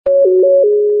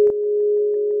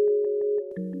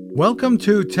Welcome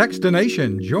to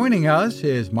Techstination. Joining us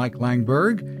is Mike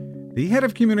Langberg, the head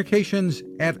of communications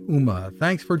at Ooma.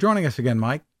 Thanks for joining us again,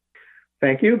 Mike.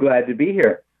 Thank you. Glad to be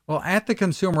here. Well, at the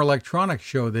Consumer Electronics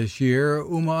Show this year,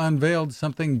 Ooma unveiled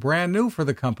something brand new for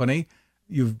the company.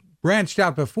 You've branched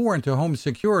out before into home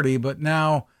security, but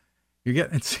now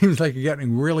it seems like you're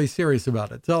getting really serious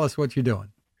about it. Tell us what you're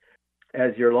doing.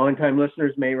 As your longtime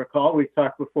listeners may recall, we've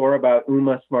talked before about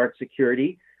Ooma Smart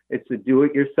Security. It's a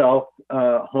do-it-yourself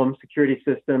home security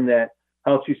system that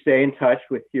helps you stay in touch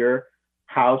with your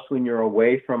house when you're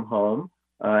away from home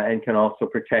and can also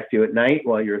protect you at night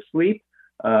while you're asleep.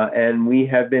 And we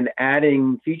have been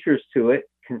adding features to it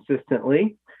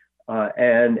consistently.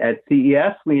 And at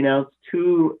CES, we announced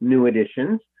two new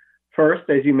additions. First,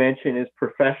 as you mentioned, is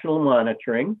professional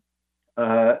monitoring.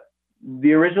 The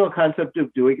original concept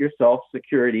of do-it-yourself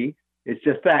security is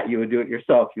just that. You would do it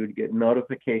yourself. You would get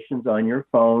notifications on your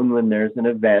phone when there's an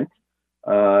event,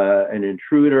 an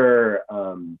intruder,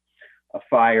 a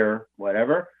fire,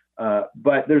 whatever.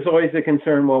 But there's always a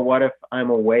concern, well, what if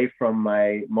I'm away from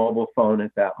my mobile phone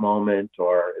at that moment,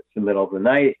 or it's the middle of the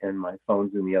night and my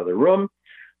phone's in the other room?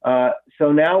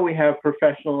 So now we have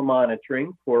professional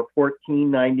monitoring for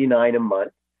 $14.99 a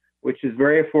month, which is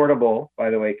very affordable, by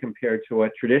the way, compared to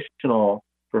what traditional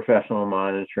professional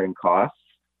monitoring costs.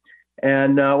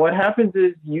 And what happens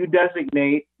is you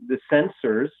designate the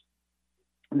sensors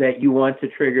that you want to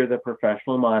trigger the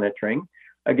professional monitoring.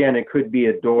 Again, it could be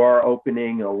a door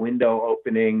opening, a window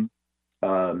opening,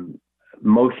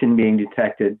 motion being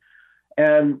detected.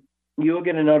 And you'll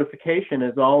get a notification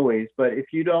as always, but if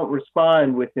you don't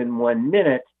respond within 1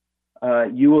 minute,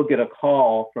 you will get a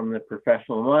call from the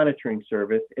professional monitoring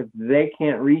service. If they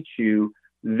can't reach you,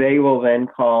 they will then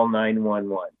call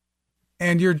 911.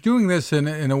 And you're doing this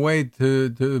in a way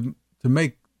to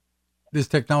make this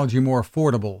technology more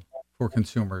affordable for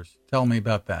consumers. Tell me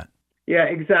about that. Yeah,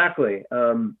 exactly.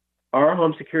 Our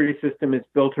home security system is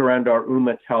built around our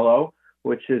Ooma Telo,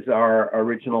 which is our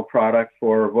original product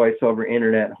for voice over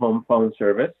internet home phone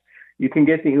service. You can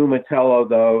get the Ooma Telo,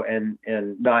 though, and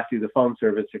not do the phone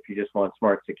service if you just want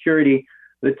smart security.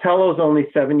 The Telo is only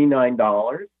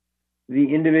 $79.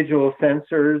 The individual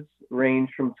sensors range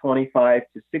from $25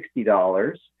 to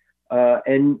 $60.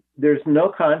 And there's no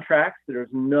contracts. There's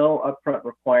no upfront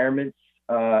requirements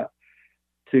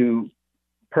to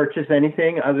purchase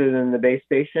anything other than the base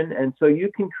station. And so you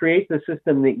can create the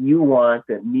system that you want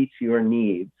that meets your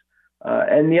needs.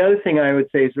 And the other thing I would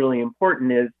say is really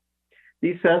important is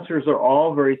these sensors are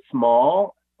all very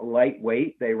small,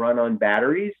 lightweight. They run on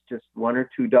batteries, just 1 or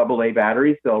 2 AA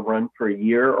batteries. They'll run for a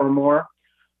year or more.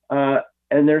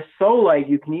 And they're so light,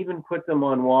 you can even put them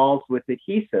on walls with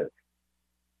adhesive.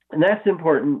 And that's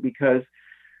important because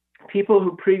people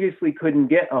who previously couldn't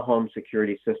get a home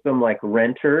security system, like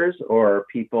renters or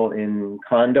people in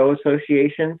condo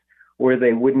associations, where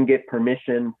they wouldn't get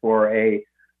permission for a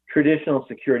traditional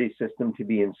security system to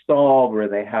be installed, where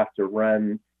they have to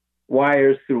run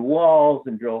wires through walls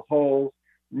and drill holes.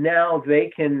 Now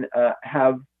they can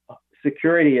have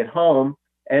security at home,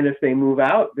 and if they move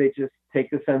out, they just take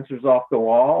the sensors off the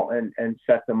wall and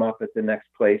set them up at the next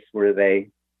place where they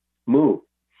move.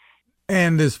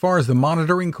 And as far as the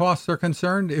monitoring costs are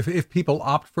concerned, if people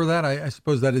opt for that, I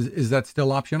suppose is that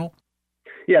still optional?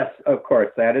 Yes, of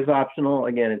course, that is optional.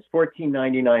 Again, it's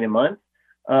 $14.99 a month.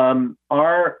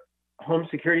 Our home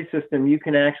security system, you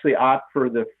can actually opt for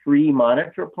the free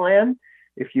monitor plan.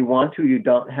 If you want to, you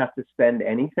don't have to spend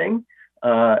anything.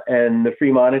 And the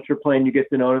free monitor plan, you get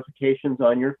the notifications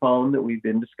on your phone that we've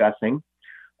been discussing.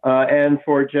 And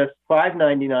for just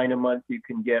 $5.99 a month, you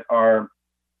can get our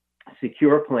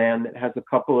secure plan that has a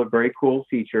couple of very cool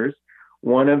features.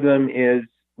 One of them is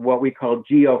what we call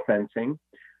geofencing.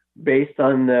 Based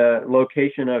on the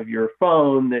location of your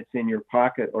phone that's in your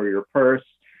pocket or your purse,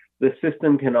 the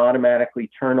system can automatically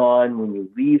turn on when you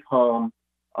leave home,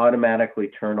 automatically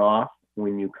turn off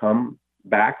when you come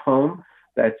back home.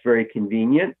 That's very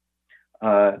convenient.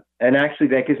 And actually,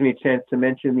 that gives me a chance to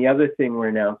mention the other thing we're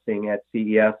announcing at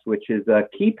CES, which is a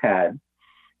keypad.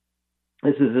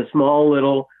 This is a small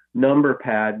little number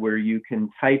pad where you can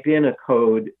type in a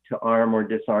code to arm or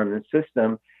disarm the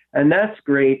system. And that's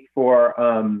great for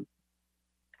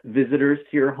visitors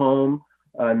to your home,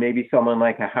 maybe someone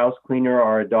like a house cleaner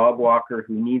or a dog walker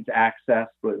who needs access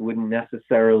but wouldn't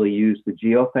necessarily use the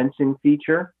geofencing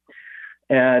feature.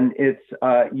 And it's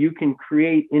you can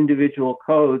create individual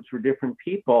codes for different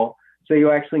people so you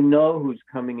actually know who's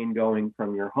coming and going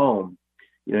from your home.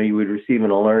 You know, you would receive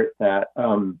an alert that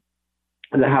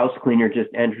the house cleaner just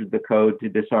entered the code to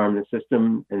disarm the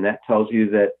system, and that tells you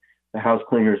that the house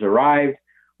cleaner's arrived.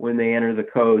 when they enter the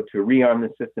code to rearm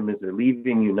the system as they're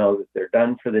leaving. You know that they're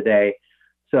done for the day.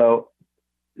 So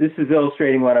this is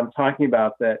illustrating what I'm talking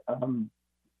about, that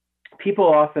people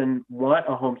often want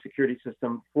a home security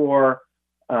system for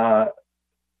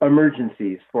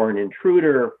emergencies, for an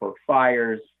intruder, for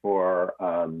fires, for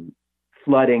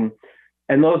flooding.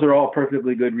 And those are all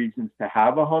perfectly good reasons to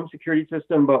have a home security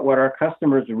system. But what our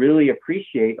customers really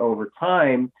appreciate over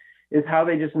time is how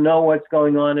they just know what's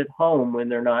going on at home when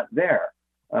they're not there.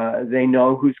 They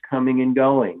know who's coming and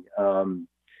going.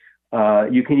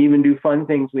 You can even do fun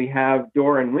things. We have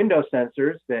door and window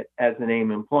sensors that, as the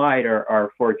name implied,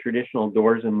 are for traditional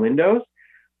doors and windows.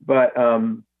 But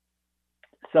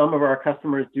some of our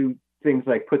customers do things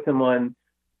like put them on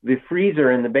the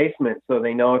freezer in the basement so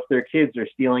they know if their kids are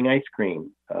stealing ice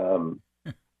cream.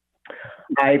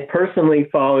 I personally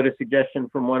followed a suggestion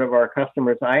from one of our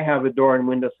customers. I have a door and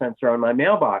window sensor on my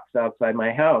mailbox outside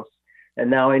my house, and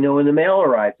now I know when the mail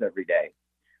arrives every day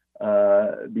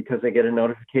because I get a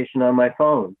notification on my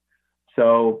phone.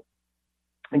 So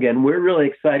again, we're really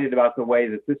excited about the way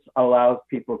that this allows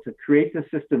people to create the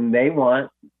system they want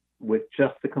with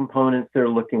just the components they're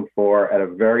looking for at a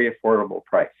very affordable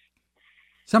price.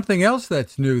 Something else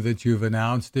that's new that you've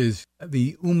announced is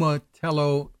the Ooma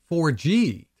Telo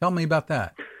 4G. Tell me about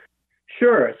that.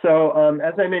 Sure. So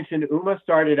as I mentioned, Ooma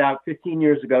started out 15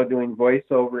 years ago doing voice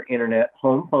over internet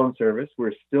home phone service.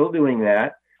 We're still doing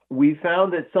that. We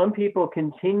found that some people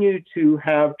continue to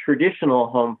have traditional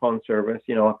home phone service,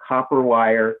 a copper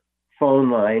wire phone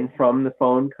line from the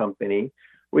phone company,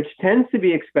 which tends to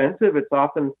be expensive. It's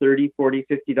often $30, $40,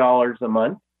 $50 a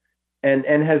month and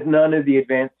has none of the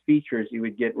advanced features you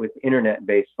would get with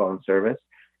internet-based phone service.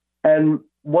 And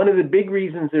one of the big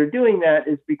reasons they're doing that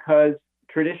is because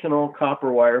traditional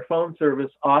copper wire phone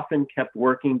service often kept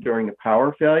working during a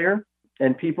power failure.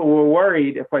 And people were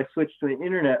worried, if I switch to an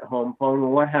internet home phone,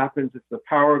 well, what happens if the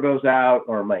power goes out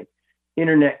or my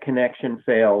internet connection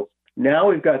fails? Now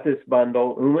we've got this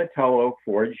bundle, Ooma Telo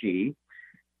 4G.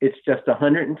 It's just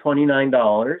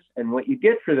 $129. And what you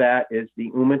get for that is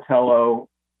the Ooma Telo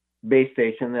base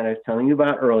station that I was telling you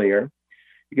about earlier.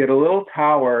 You get a little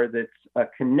tower that's a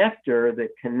connector that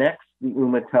connects the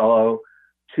Ooma Telo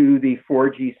to the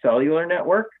 4G cellular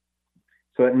network.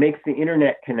 So it makes the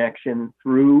internet connection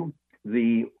through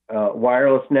the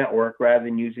wireless network rather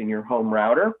than using your home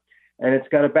router. And it's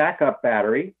got a backup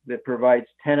battery that provides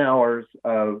 10 hours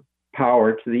of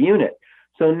power to the unit.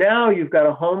 So now you've got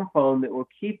a home phone that will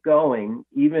keep going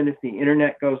even if the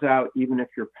internet goes out, even if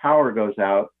your power goes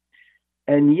out.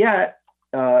 And yet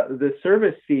the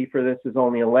service fee for this is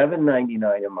only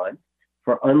 $11.99 a month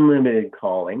for unlimited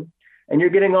calling. And you're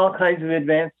getting all kinds of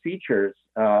advanced features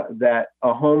that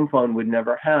a home phone would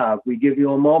never have. We give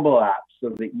you a mobile app so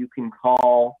that you can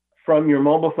call from your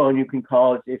mobile phone. You can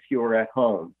call as if you were at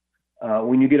home.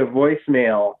 When you get a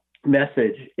voicemail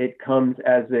message, it comes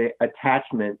as an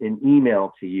attachment in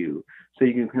email to you. So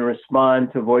you can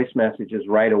respond to voice messages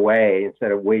right away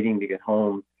instead of waiting to get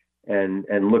home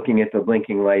and looking at the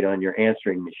blinking light on your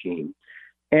answering machine.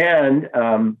 And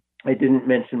I didn't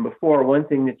mention before, one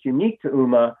thing that's unique to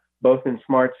Ooma, both in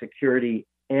smart security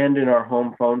and in our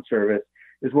home phone service,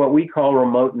 is what we call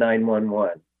remote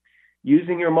 911.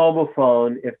 Using your mobile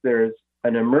phone, if there's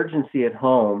an emergency at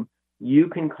home, you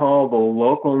can call the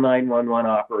local 911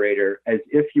 operator as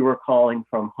if you were calling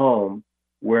from home,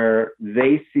 where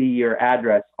they see your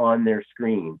address on their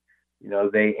screen.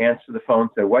 They answer the phone,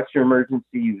 say, "What's your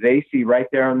emergency?" They see right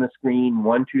there on the screen,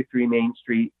 123 Main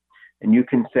Street. And you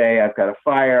can say, "I've got a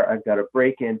fire, I've got a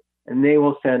break-in," and they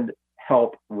will send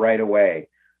help right away,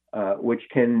 which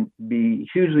can be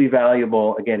hugely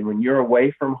valuable. Again, when you're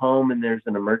away from home and there's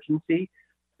an emergency,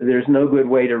 there's no good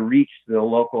way to reach the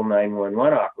local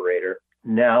 911 operator.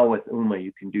 Now with Ooma,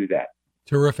 you can do that.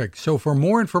 Terrific. So for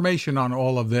more information on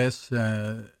all of this,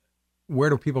 where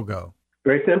do people go?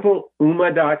 Very simple,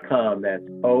 Ooma.com. That's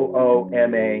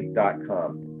OOMA.com.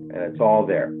 And it's all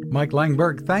there. Mike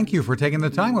Langberg, thank you for taking the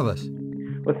time with us.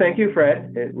 Well, thank you,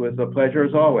 Fred. It was a pleasure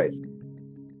as always.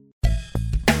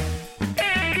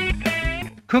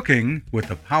 Cooking with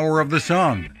the power of the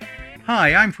sun.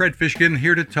 Hi, I'm Fred Fishkin,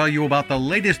 here to tell you about the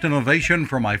latest innovation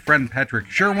from my friend Patrick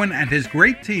Sherwin and his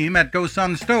great team at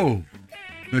GoSun Stove.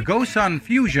 The GoSun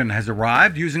Fusion has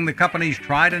arrived using the company's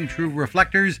tried and true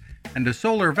reflectors and a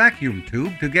solar vacuum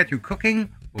tube to get you cooking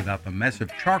without the mess of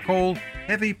charcoal,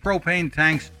 heavy propane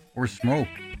tanks, or smoke.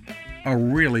 A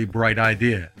really bright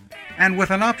idea. And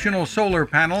with an optional solar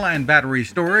panel and battery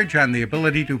storage and the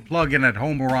ability to plug in at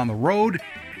home or on the road,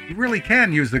 you really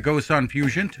can use the GoSun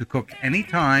Fusion to cook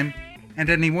anytime and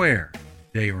anywhere,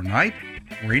 day or night,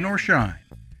 rain or shine.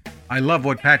 I love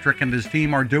what Patrick and his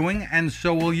team are doing, and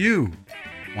so will you.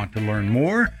 Want to learn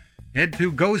more? Head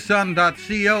to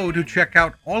gosun.co to check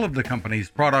out all of the company's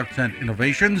products and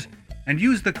innovations, and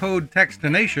use the code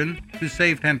TEXTINATION to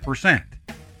save 10%.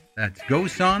 That's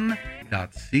gosun.co.